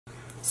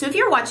So if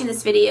you're watching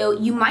this video,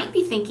 you might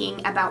be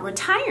thinking about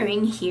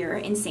retiring here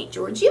in St.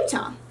 George,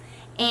 Utah.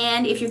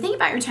 And if you're thinking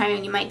about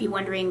retiring, you might be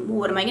wondering, well,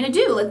 what am I going to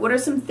do? Like, what are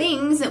some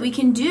things that we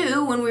can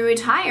do when we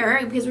retire,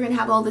 because we're going to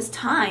have all this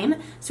time?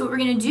 So what we're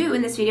going to do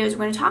in this video is we're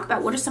going to talk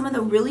about what are some of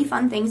the really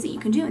fun things that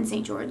you can do in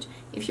St. George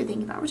if you're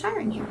thinking about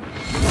retiring here.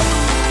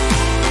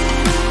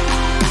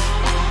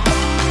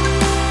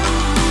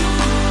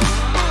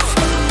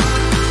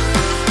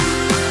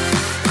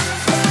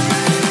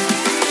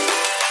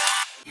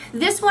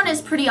 This one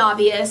is pretty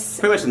obvious.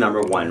 Pretty much the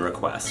 #1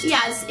 request.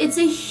 Yes, it's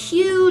a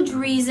huge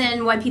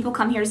reason why people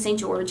come here to St.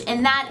 George,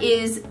 and that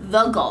is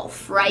the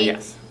golf, right?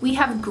 Yes. We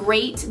have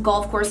great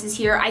golf courses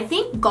here. I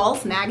think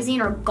Golf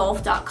Magazine or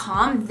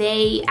golf.com,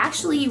 they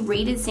actually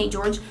rated St.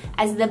 George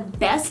as the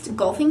best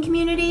golfing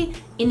community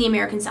in the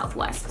American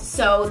Southwest.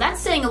 So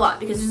that's saying a lot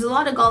because there's a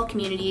lot of golf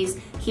communities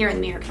here in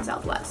the American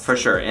Southwest. For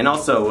sure. And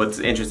also what's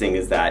interesting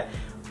is that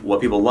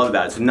what people love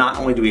about it is not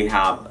only do we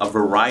have a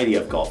variety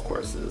of golf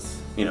courses,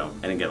 you know,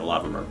 and again, a lot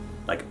of them are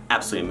like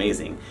absolutely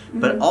amazing,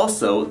 but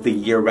also the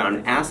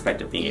year-round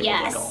aspect of being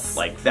able to golf.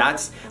 Like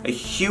that's a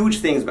huge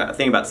thing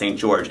about St.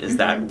 George is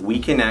that we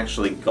can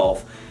actually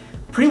golf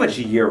pretty much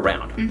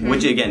year-round,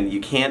 which again, you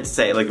can't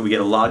say, like we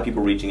get a lot of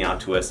people reaching out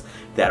to us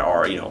that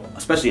are, you know,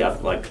 especially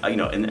up like, you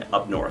know,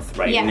 up north,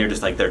 right? And they're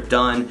just like, they're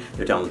done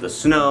with the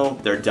snow,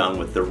 they're done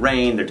with the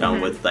rain, they're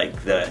done with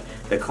like the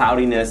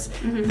cloudiness.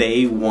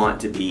 They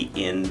want to be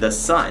in the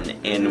sun,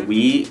 and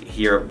we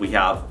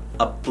have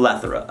a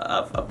plethora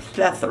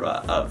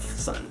of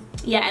sun.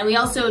 Yeah, and we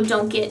also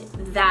don't get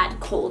that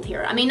cold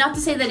here. I mean, not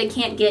to say that it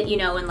can't get, you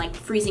know, in like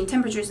freezing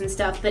temperatures and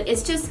stuff, but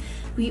it's just,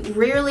 we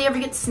rarely ever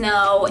get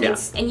snow.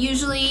 And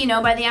usually, you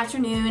know, by the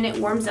afternoon it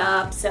warms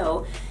up,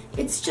 so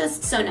it's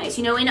just so nice.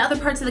 You know, in other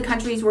parts of the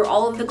countries where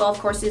all of the golf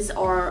courses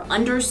are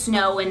under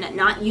snow and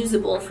not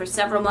usable for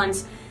several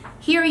months,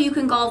 here you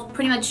can golf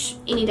pretty much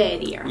any day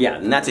of the year. Yeah,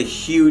 and that's a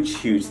huge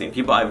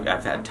thing.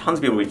 I've had tons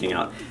of people reaching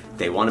out.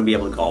 They want to be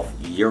able to golf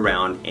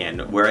year-round,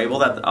 and we're able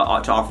to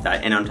offer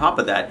that. And on top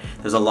of that,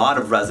 there's a lot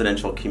of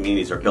residential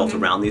communities are built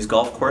around these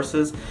golf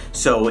courses.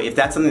 So if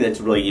that's something that's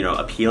really, you know,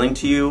 appealing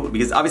to you,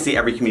 because obviously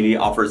every community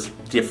offers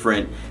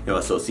different, you know,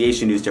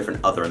 association dues,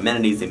 different other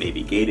amenities. They may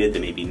be gated,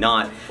 they may be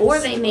not, or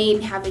they may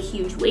have a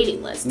huge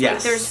waiting list. Yes.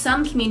 Like there's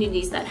some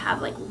communities that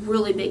have like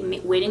really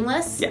big waiting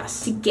lists.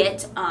 Yes. To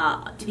get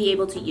to be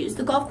able to use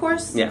the golf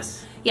course.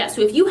 Yes. Yeah.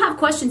 So if you have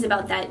questions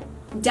about that,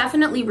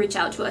 definitely reach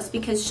out to us,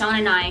 because Sean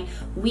and I,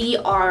 we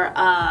are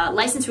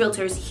licensed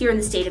realtors here in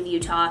the state of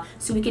Utah,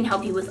 so we can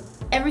help you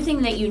with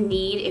everything that you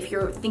need if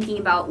you're thinking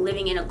about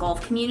living in a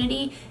golf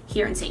community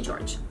here in St.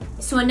 George.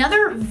 So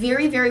another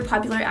very, very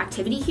popular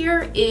activity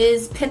here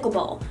is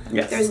pickleball.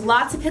 Yes. There's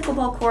lots of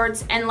pickleball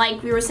courts, and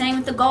like we were saying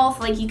with the golf,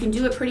 like you can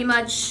do it pretty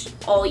much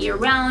all year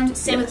round.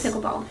 Same with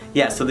pickleball.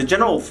 Yeah, so the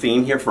general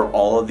theme here for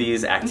all of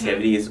these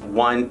activities,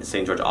 one,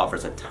 St. George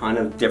offers a ton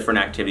of different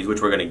activities,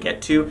 which we're going to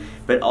get to,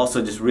 but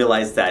also just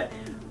realize that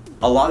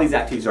a lot of these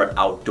activities are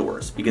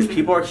outdoors because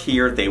people are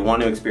here, they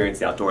want to experience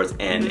the outdoors,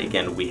 and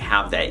again, we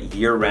have that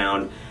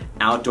year-round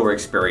outdoor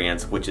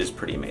experience, which is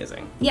pretty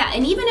amazing. Yeah,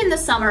 and even in the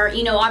summer,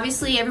 you know,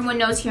 obviously everyone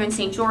knows here in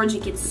St. George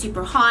it gets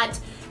super hot,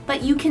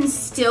 but you can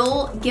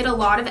still get a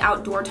lot of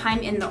outdoor time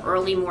in the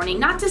early morning.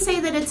 Not to say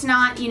that it's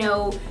not, you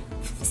know,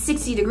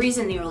 60 degrees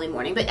in the early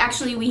morning, but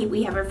actually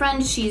we have a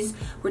friend, she's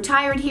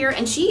retired here,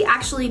 and she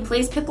actually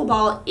plays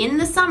pickleball in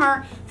the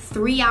summer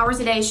 3 hours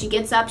a day. She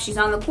gets up, she's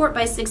on the court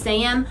by 6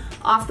 a.m.,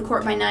 off the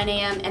court by 9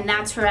 a.m., and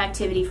that's her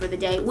activity for the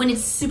day when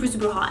it's super,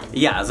 super hot.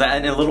 Yeah,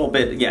 and a little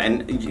bit,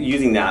 and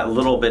using that, a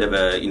little bit of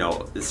a, you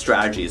know,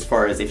 strategy as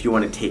far as if you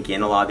want to take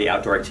in a lot of the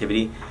outdoor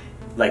activity,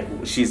 like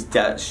she's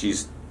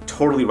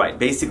totally right.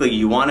 Basically,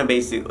 you want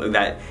to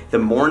that the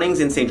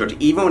mornings in St. George,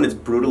 even when it's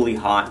brutally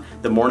hot,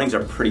 the mornings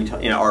are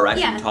pretty, are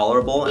actually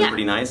tolerable and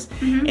pretty nice.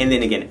 And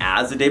then again,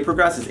 as the day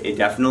progresses, it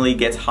definitely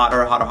gets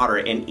hotter,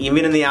 and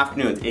even in the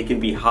afternoons, it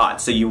can be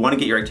hot. So you want to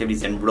get your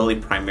activities in really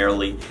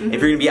primarily, if you're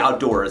going to be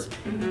outdoors,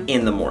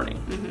 in the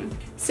morning.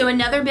 So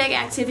another big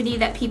activity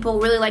that people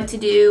really like to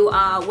do,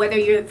 whether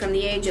you're from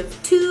the age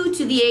of 2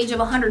 to the age of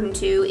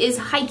 102, is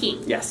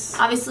hiking. Yes.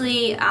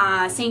 Obviously,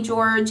 St.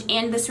 George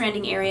and the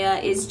surrounding area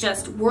is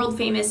just world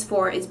famous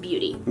for its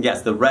beauty.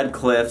 Yes, the red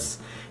cliffs,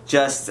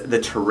 just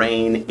the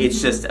terrain,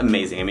 it's just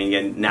amazing. I mean,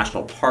 again,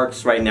 national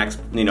parks right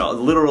next, you know,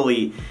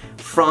 literally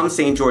from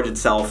St. George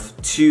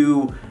itself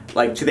to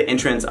the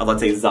entrance of, let's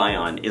say,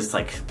 Zion is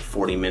like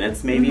 40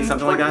 minutes maybe,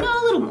 something like that?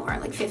 No, a little more,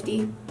 like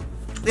 50.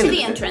 To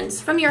the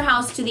entrance, from your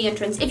house to the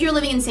entrance, if you're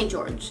living in St.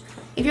 George.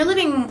 If you're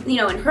living, you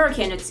know, in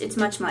Hurricane, it's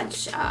much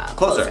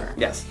closer.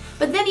 Yes.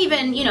 But then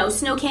even, you know,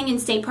 Snow Canyon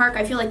State Park,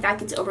 I feel like that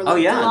gets overlooked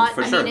a lot.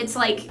 For sure. I mean, it's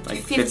like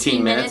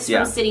 15 minutes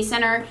from city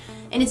center,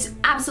 and it's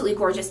absolutely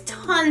gorgeous.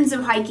 Tons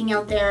of hiking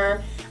out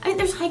there. I mean,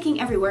 there's hiking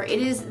everywhere.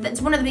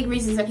 That's one of the big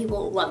reasons that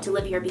people love to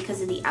live here,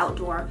 because of the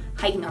outdoor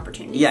hiking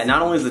opportunities. Yeah,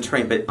 not only is the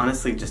terrain, but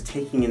honestly, just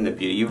taking in the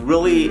beauty. You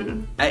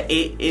really,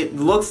 it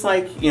looks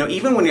like, you know,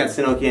 even when you're at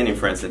Snow Canyon,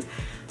 for instance,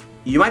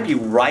 you might be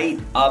right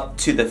up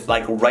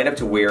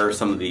to where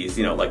some of these,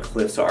 you know, like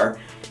cliffs are,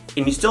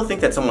 and you still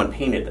think that someone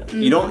painted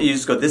them. You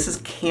just go,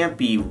 can't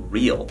be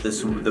real.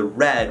 The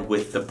red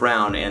with the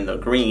brown and the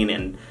green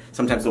and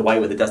sometimes the white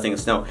with the dusting of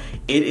snow.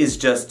 It is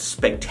just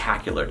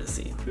spectacular to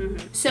see.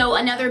 So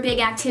another big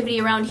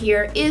activity around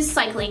here is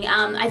cycling.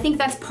 I think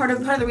that's part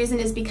of the reason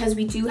is because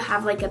we do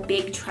have like a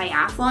big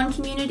triathlon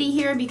community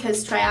here,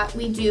 because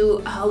we do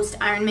host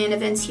Ironman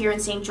events here in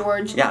St.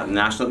 George. Yeah,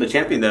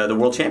 the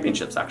World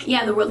Championships actually.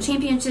 Yeah, the World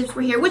Championships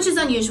were here, which is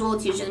unusual.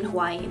 It's usually in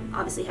Hawaii.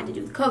 Obviously had to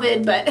do with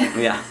COVID, but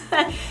yeah.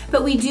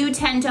 But we do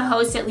tend to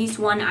host at least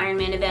one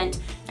Ironman event.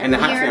 And the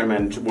Half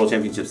Ironman World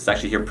Championships is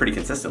actually here pretty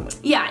consistently.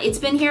 Yeah, it's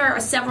been here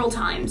several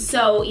times.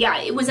 So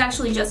yeah, it was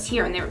actually just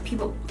here, and there were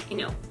people,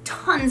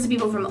 tons of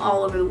people from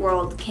all over the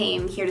world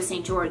came here to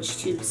St. George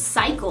to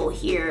cycle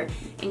here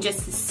in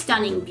just the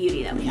stunning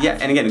beauty that we have. Yeah,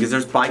 and again, because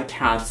there's bike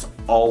paths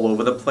all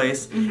over the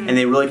place, and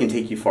they really can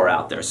take you far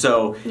out there.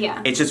 So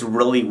it's just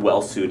really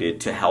well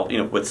suited to help,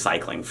 with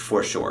cycling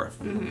for sure.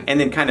 And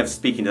then kind of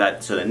speaking to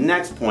that, so the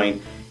next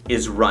point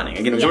is running.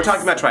 Again, we're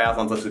talking about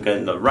triathlons, let's get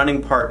into the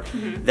running part.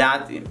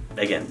 That,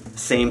 again,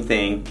 same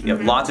thing. You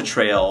have lots of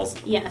trails,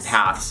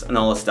 paths, and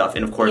all this stuff.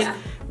 And of course,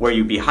 where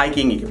you'd be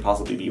hiking, you could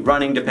possibly be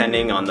running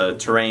depending on the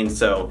terrain.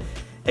 So,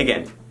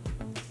 again,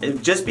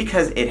 just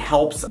because it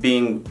helps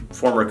being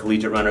former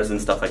collegiate runners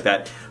and stuff like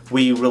that,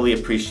 we really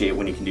appreciate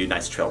when you can do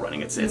nice trail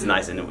running. It's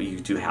nice, and we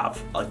do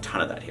have a ton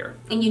of that here.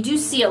 And you do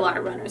see a lot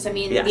of runners. I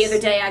mean, the other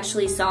day I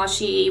actually saw,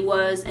 she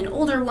was an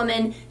older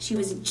woman. She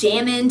was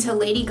jamming to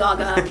Lady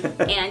Gaga,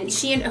 and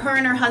her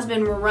and her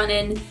husband were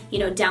running,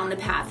 down the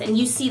path. And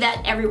you see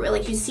that everywhere.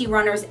 Like, you see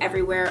runners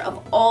everywhere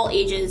of all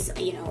ages.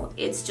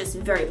 It's just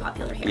very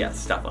popular here.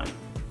 Yes, definitely.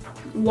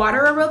 Water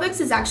aerobics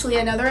is actually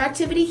another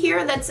activity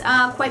here that's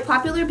quite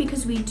popular,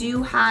 because we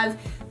do have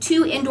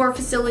 2 indoor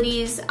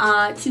facilities,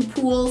 2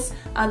 pools,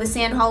 the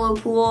Sand Hollow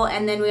pool,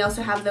 and then we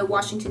also have the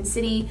Washington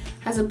City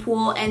has a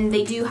pool, and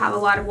they do have a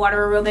lot of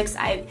water aerobics.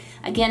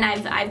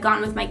 I've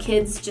gone with my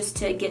kids just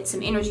to get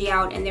some energy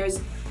out, and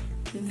there's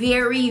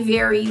very,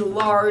 very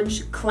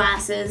large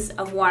classes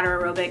of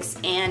water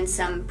aerobics, and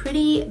some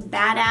pretty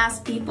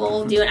badass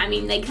people do it. I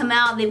mean, they come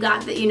out, they've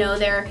got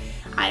their,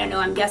 I don't know,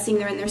 I'm guessing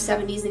they're in their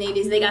 70s and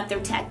 80s. They got their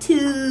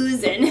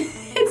tattoos, and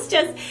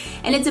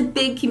it's a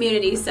big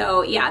community.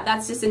 So yeah,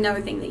 that's just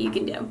another thing that you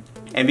can do.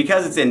 And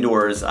because it's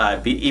indoors,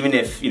 even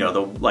if in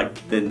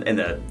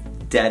the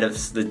dead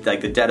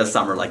of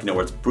summer,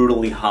 where it's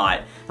brutally hot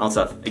and all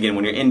stuff. Again,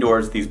 when you're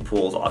indoors, these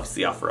pools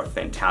obviously offer a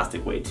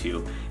fantastic way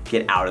to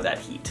get out of that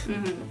heat.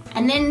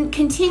 And then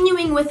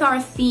continuing with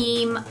our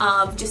theme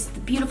of just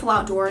the beautiful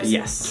outdoors.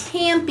 Yes.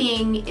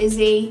 Camping is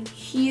a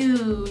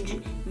huge,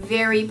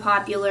 very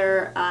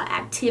popular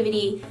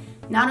activity,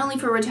 not only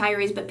for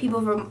retirees, but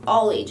people from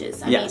all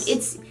ages. I mean,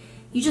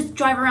 you just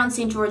drive around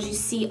St. George, you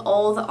see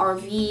all the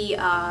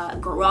RV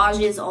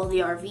garages, all the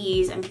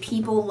RVs, and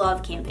people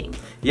love camping.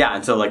 Yeah,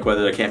 and so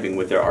whether they're camping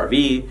with their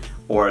RV,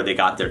 or they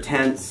got their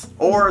tents,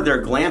 or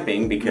they're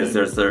glamping, because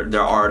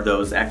there are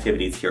those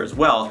activities here as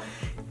well.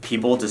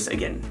 People just,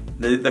 again,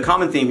 the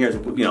common theme here is,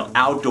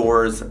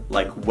 outdoors,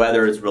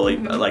 weather is really,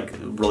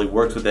 really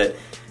works with it.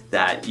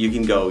 That you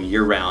can go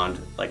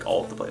year-round, all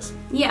over the place.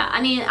 Yeah,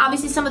 I mean,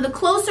 obviously some of the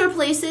closer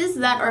places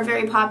that are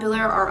very popular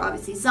are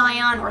obviously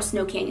Zion or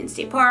Snow Canyon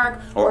State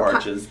Park. Or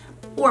Arches.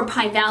 Or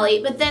Pine Valley.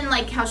 But then,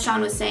 how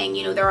Sean was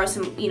saying, there are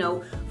some,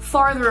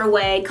 farther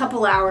away,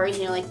 couple hours,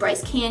 like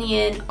Bryce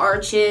Canyon,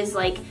 Arches,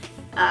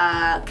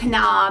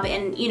 Kanab,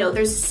 and,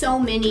 there's so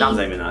many. Kanab's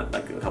not even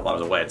a couple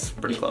hours away, it's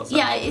pretty close.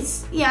 Yeah,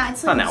 it's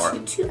an hour. I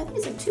think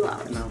it's 2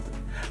 hours. No.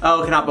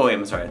 Oh, Kanab,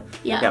 I'm sorry.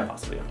 Yeah,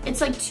 possibly. Yeah.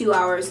 It's 2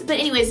 hours. But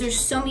anyways, you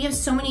have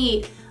so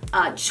many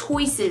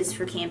choices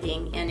for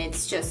camping, and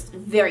it's just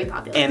very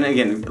popular. And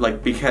again,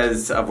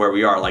 because of where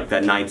we are,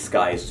 the night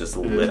sky is just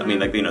lit. I mean,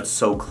 it's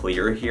so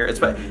clear here.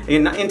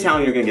 In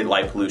town, you're gonna get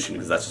light pollution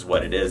because that's just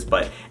what it is.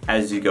 But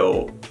as you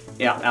go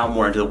out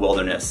more into the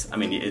wilderness, I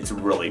mean, it's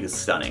really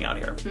stunning out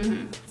here.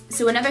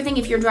 So another thing,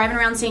 if you're driving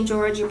around St.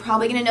 George, you're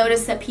probably going to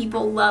notice that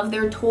people love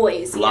their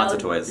toys. Lots of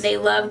toys. They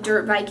love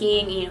dirt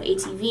biking,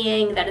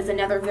 ATVing. That is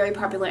another very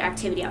popular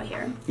activity out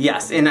here.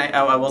 Yes, and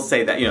I will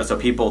say that, so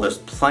there's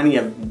plenty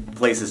of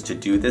places to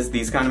do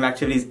these kind of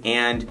activities.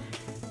 And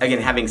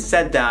again, having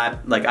said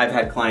that, I've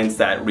had clients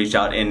that reached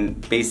out,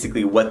 and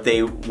basically what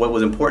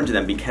was important to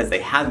them, because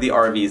they had the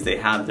RVs, they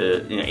had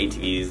the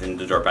ATVs and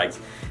the dirt bikes,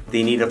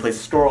 they needed a place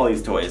to store all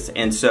these toys.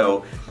 And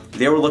so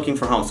they were looking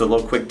for homes. So a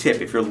little quick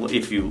tip,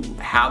 if you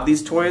have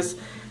these toys,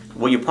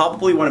 what you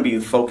probably want to be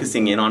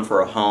focusing in on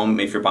for a home,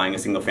 if you're buying a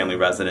single family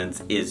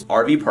residence, is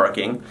RV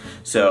parking.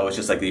 So it's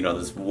just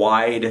this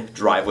wide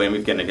driveway, and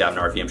we're going to have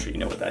an RV, I'm sure you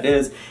know what that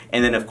is.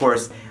 And then of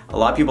course, a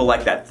lot of people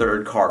like that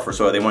third car,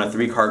 so they want a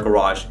 3-car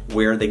garage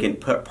where they can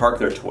park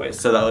their toys.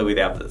 So that way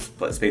they have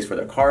the space for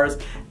their cars,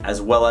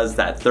 as well as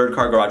that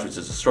 3rd-car garage, which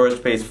is a storage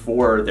space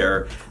for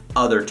their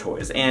other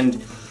toys.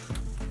 And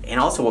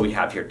also what we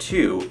have here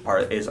too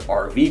is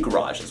RV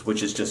garages,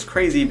 which is just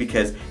crazy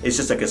because it's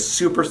just a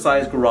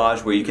super-sized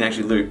garage where you can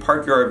actually literally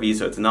park your RV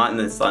so it's not in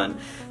the sun.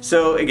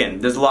 So again,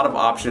 there's a lot of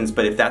options,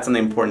 but if that's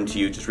something important to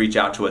you, just reach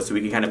out to us so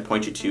we can kind of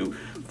point you to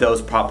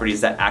those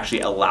properties that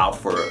actually allow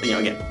for, you know,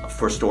 again,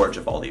 for storage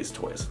of all these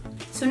toys.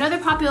 So another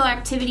popular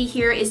activity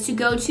here is to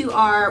go to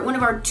one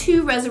of our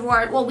 2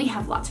 reservoirs. Well, we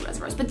have lots of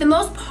reservoirs, but the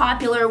most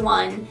popular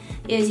one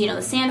is, you know,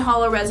 the Sand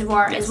Hollow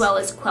Reservoir, as well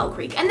as Quail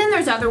Creek. And then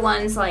there's other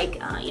ones like,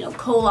 you know,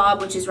 Kolob,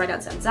 which is right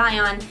outside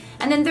Zion.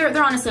 And then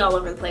they're honestly all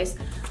over the place.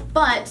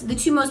 But the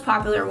 2 most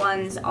popular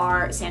ones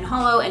are Sand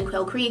Hollow and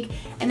Quail Creek,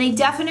 and they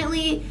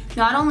definitely,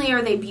 not only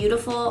are they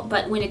beautiful,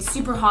 but when it's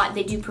super hot,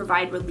 they do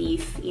provide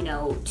relief, you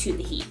know, to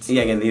the heat.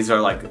 Yeah, again, these are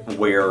like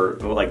where,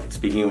 like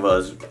speaking of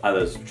those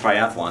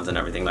triathlons and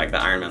everything, like the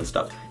Ironman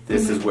stuff,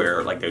 this is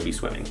where like they'd be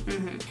swimming.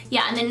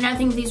 Yeah, and then another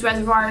thing with these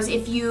reservoirs,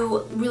 if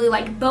you really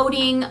like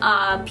boating,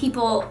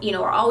 people, you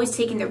know, are always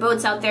taking their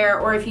boats out there,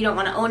 or if you don't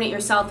want to own it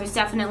yourself, there's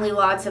definitely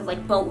lots of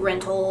like boat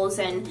rentals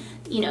and,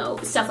 you know,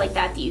 stuff like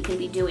that that you can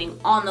be doing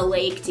on the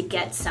lake to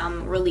get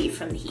some relief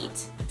from the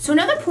heat. So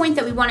another point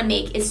that we want to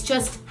make is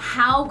just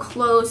how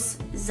close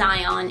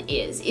Zion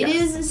is. It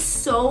is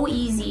so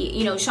easy.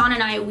 You know, Sean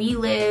and I, we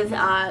live,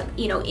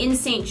 you know, in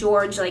St.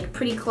 George, like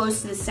pretty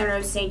close to the center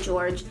of St.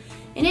 George.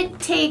 And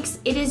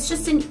it is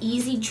just an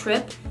easy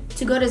trip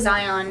to go to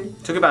Zion.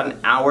 It took about an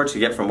hour to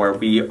get from where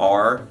we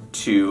are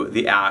to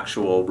the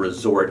actual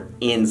resort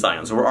in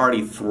Zion. So we're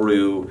already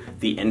through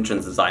the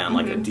entrance of Zion,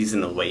 like a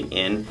decent way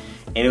in.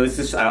 And it was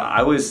just,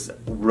 I was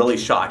really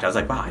shocked. I was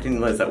like, wow, I didn't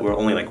realize that we're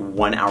only like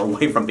 1 hour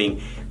away from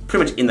being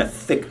pretty much in the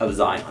thick of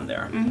Zion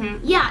there.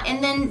 Yeah,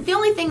 and then the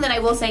only thing that I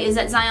will say is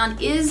that Zion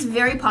is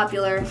very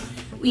popular.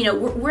 You know,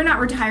 we're not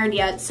retired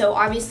yet, so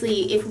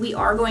obviously if we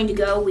are going to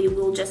go, we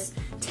will just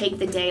take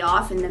the day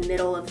off in the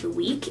middle of the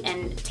week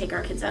and take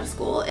our kids out of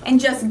school and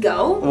just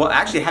go. Well,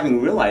 actually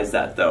having realized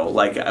that though,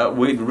 like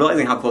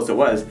realizing how close it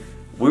was,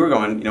 we were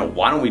going, you know,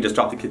 why don't we just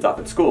drop the kids off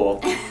at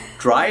school,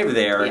 drive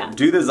there,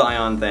 do the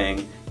Zion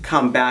thing,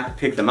 come back,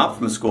 pick them up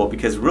from school,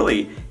 because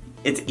really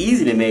it's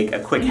easy to make a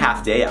quick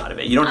half day out of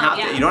it. You don't have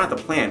to, you don't have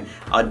to plan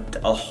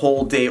a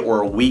whole day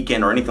or a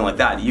weekend or anything like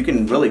that. You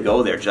can really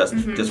go there just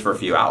for a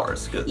few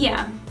hours.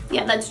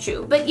 Yeah, that's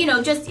true. But you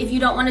know, just if you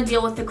don't want to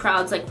deal with the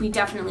crowds, like we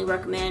definitely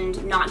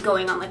recommend not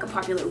going on like a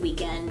popular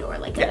weekend or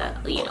like a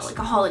you know, like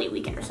a holiday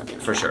weekend or something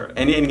like that. For sure.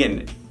 And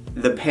again,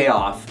 the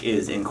payoff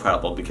is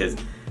incredible because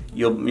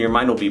your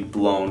mind will be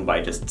blown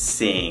by just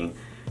seeing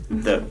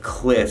the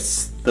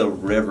cliffs, the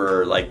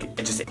river, like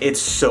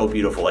it's so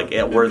beautiful. Like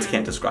words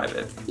can't describe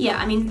it. Yeah,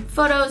 I mean,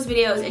 photos,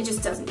 videos, it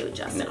just doesn't do it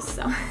justice.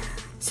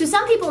 So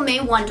some people may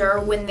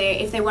wonder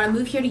if they want to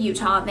move here to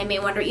Utah, they may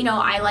wonder, you know,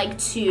 I like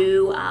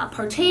to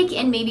partake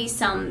in maybe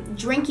some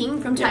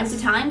drinking from time to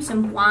time,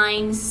 some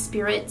wine,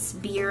 spirits,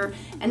 beer,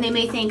 and they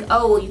may think,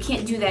 oh, well, you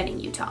can't do that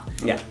in Utah.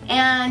 Yeah.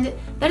 And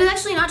that is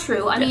actually not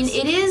true. I mean,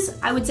 it is,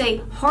 I would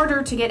say,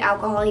 harder to get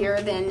alcohol here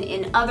than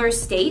in other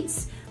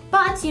states,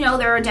 but, you know,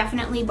 there are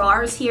definitely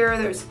bars here,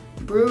 there's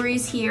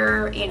breweries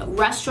here, you know,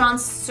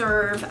 restaurants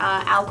serve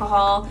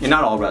alcohol. And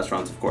not all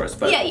restaurants, of course,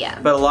 but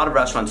but a lot of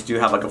restaurants do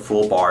have like a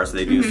full bar, so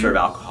they do serve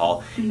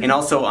alcohol. And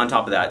also on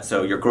top of that,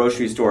 so your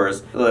grocery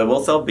stores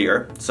will sell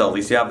beer, so at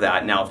least you have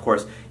that. Now, of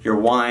course, your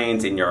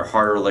wines and your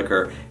harder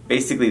liquor,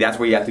 basically that's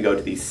where you have to go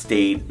to these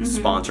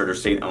state-sponsored or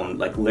state-owned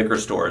like liquor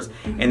stores.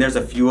 And there's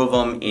a few of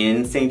them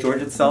in St.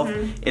 George itself.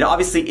 It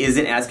obviously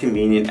isn't as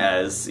convenient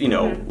as, you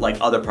know, like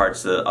other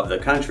parts of the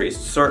country,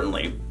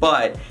 certainly,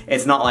 but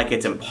it's not like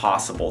it's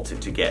impossible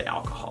to get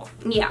alcohol.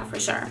 Yeah, for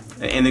sure.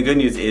 And the good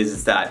news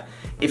is that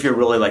if you're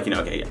really like, you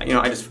know, okay, you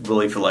know, I just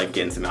really feel like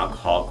getting some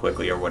alcohol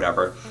quickly or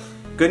whatever,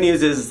 good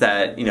news is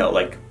that, you know,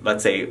 like,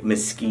 let's say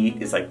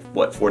Mesquite is like,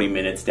 what, 40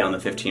 minutes down the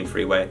 15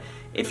 freeway.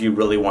 If you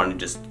really want to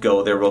just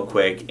go there real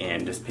quick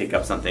and just pick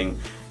up something,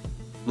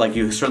 like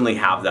you certainly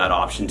have that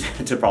option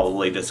to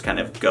probably just kind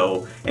of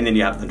go, and then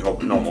you have the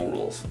normal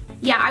rules.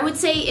 Yeah, I would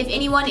say if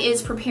anyone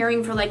is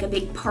preparing for like a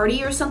big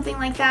party or something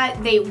like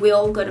that, they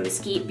will go to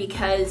Mesquite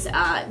because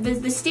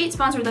the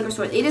state-sponsored liquor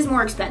store, it is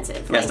more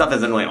expensive. Yeah, stuff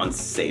isn't really on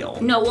sale.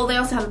 No, well, they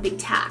also have a big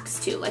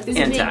tax too. Like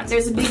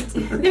there's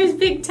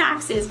big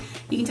taxes.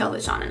 You can tell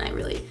that Sean and I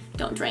really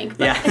don't drink.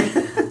 But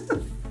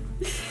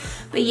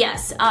But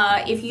yes,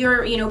 if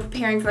you're, you know,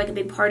 preparing for like a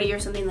big party or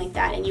something like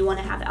that and you want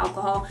to have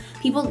alcohol,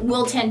 people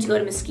will tend to go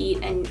to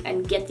Mesquite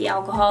and get the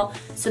alcohol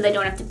so they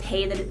don't have to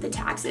pay the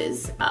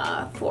taxes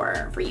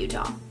for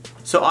Utah.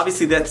 So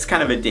obviously that's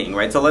kind of a ding,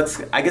 right? So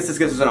I guess this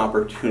gives us an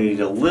opportunity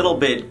to a little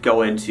bit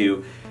go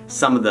into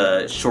some of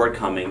the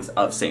shortcomings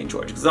of St.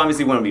 George, because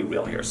obviously we want to be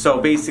real here. So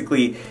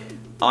basically,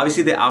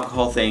 obviously the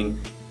alcohol thing,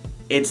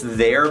 it's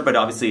there, but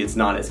obviously it's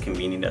not as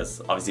convenient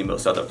as obviously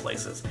most other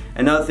places.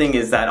 Another thing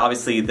is that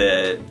obviously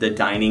the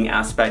dining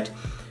aspect.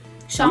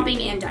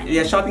 Shopping and dining.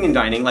 Yeah, shopping and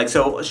dining. Like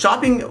so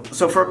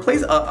for a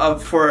place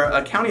for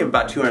a county of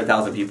about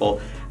 200,000 people,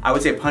 I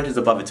would say it punches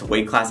above its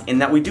weight class in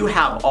that we do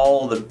have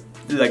all the,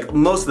 like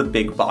most of the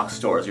big box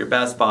stores, your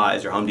Best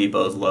Buys, your Home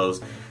Depots,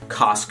 Lowe's,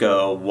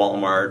 Costco,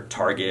 Walmart,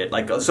 Target,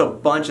 like so a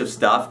bunch of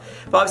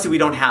stuff. But obviously we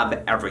don't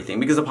have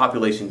everything because the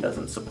population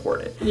doesn't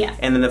support it. Yeah.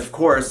 And then of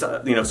course,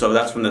 you know, so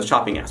that's from the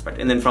shopping aspect.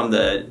 And then from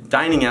the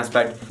dining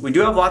aspect, we do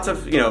have lots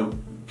of, you know,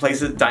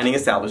 places, dining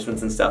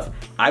establishments and stuff.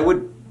 I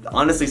would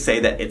honestly say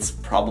that it's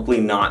probably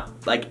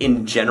not, like,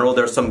 in general,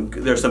 there's some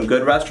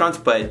good restaurants,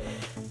 but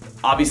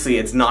obviously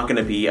it's not going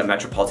to be a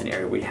metropolitan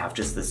area where you have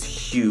just this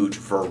huge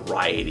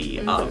variety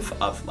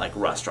of like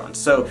restaurants.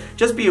 So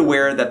just be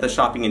aware that the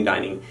shopping and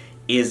dining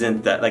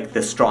isn't that like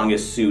the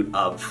strongest suit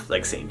of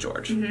like St.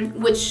 George.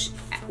 Which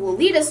will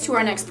lead us to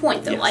our next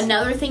point though. Yes.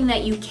 Another thing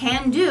that you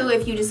can do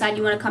if you decide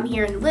you want to come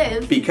here and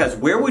live. Because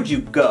where would you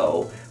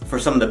go for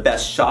some of the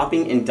best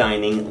shopping and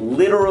dining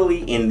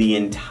literally in the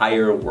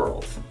entire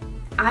world?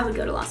 I would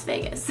go to Las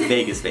Vegas.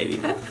 Vegas, baby.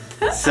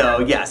 So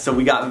yeah, so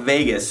we got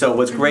Vegas. So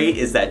what's great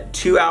is that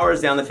 2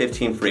 hours down the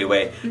 15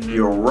 freeway,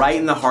 you're right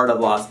in the heart of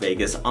Las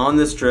Vegas, on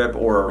the Strip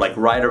or like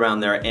right around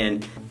there,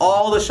 and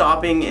all the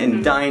shopping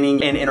and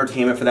dining and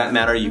entertainment for that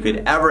matter you could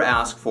ever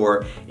ask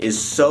for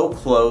is so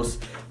close.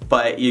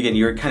 But again,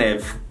 you're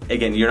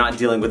you're not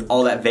dealing with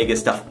all that Vegas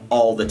stuff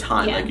all the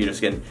time. Like you're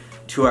just getting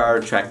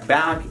 2-hour trek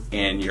back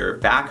and you're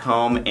back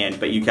home,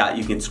 but you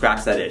can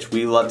scratch that itch.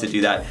 We love to do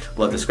that.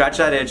 We love to scratch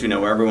that itch. You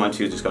know, wherever we want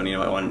to, just go, you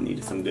know, I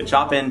need some good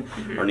shopping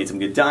or need some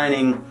good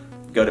dining.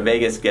 Go to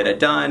Vegas, get it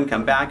done,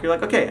 come back. You're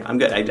like, okay, I'm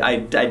good.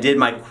 I did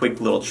my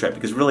quick little trip,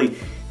 because really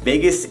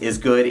Vegas is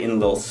good in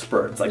little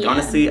spurts. Like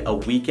honestly, a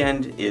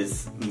weekend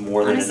is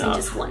more than enough.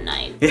 Just one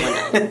night.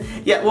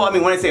 Yeah, well, I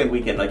mean, when I say a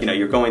weekend, like, you know,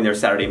 you're going there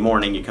Saturday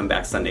morning, you come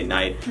back Sunday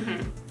night.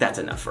 That's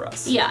enough for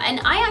us. Yeah, and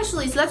so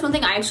that's one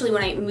thing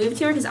when I moved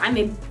here, because I'm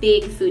a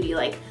big foodie,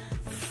 like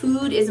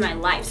food is my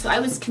life. So I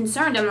was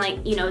concerned, I'm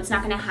like, you know, it's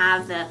not gonna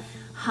have the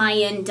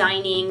high-end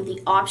dining,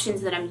 the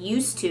options that I'm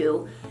used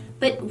to.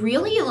 But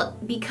really,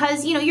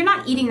 because, you know, you're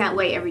not eating that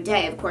way every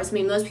day, of course. I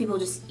mean, most people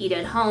just eat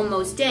at home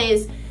most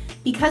days.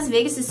 Because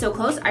Vegas is so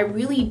close, I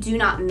really do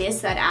not miss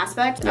that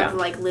aspect of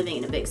like living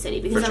in a big city.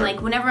 Because I'm like,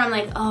 whenever I'm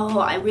like, oh,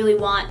 I really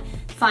want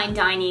fine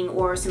dining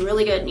or some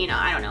really good, you know,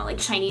 I don't know, like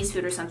Chinese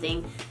food or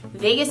something,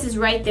 Vegas is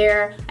right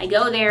there. I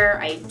go there,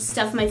 I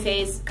stuff my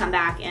face, come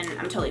back, and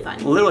I'm totally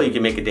fine. Literally, you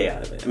can make a day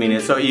out of it. I mean,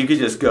 so you could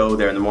just go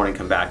there in the morning,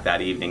 come back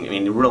that evening. I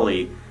mean,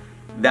 really,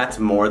 that's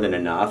more than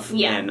enough.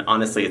 Yeah. And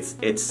honestly,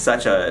 it's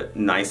such a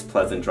nice,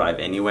 pleasant drive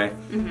anyway.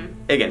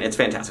 Again, it's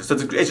fantastic. So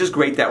it's just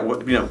great that,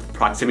 you know,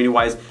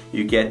 proximity-wise,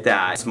 you get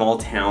that small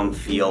town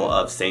feel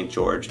of St.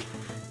 George,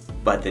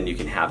 but then you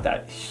can have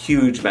that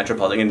huge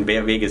metropolitan. And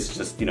Vegas is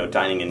just, you know,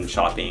 dining and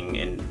shopping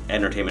and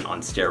entertainment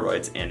on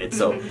steroids, and it's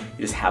so you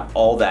just have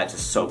all that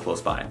just so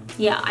close by.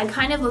 Yeah, I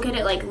kind of look at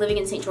it like living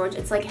in St. George.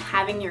 It's like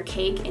having your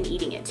cake and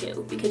eating it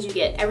too, because you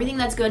get everything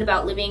that's good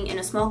about living in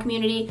a small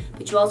community,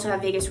 but you also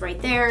have Vegas right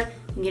there.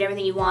 You can get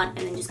everything you want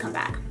and then just come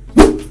back.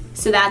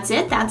 So that's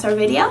it. That's our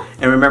video.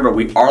 And remember,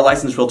 we are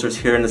licensed realtors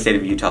here in the state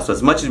of Utah, so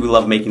as much as we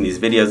love making these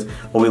videos,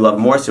 what we love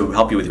more is to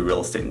help you with your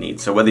real estate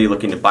needs. So whether you're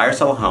looking to buy or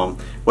sell a home,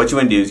 what you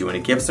want to do is you want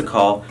to give us a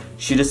call,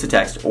 shoot us a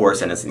text, or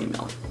send us an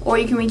email. Or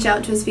you can reach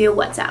out to us via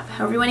WhatsApp.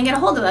 However you want to get a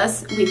hold of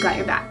us, we've got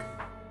your back.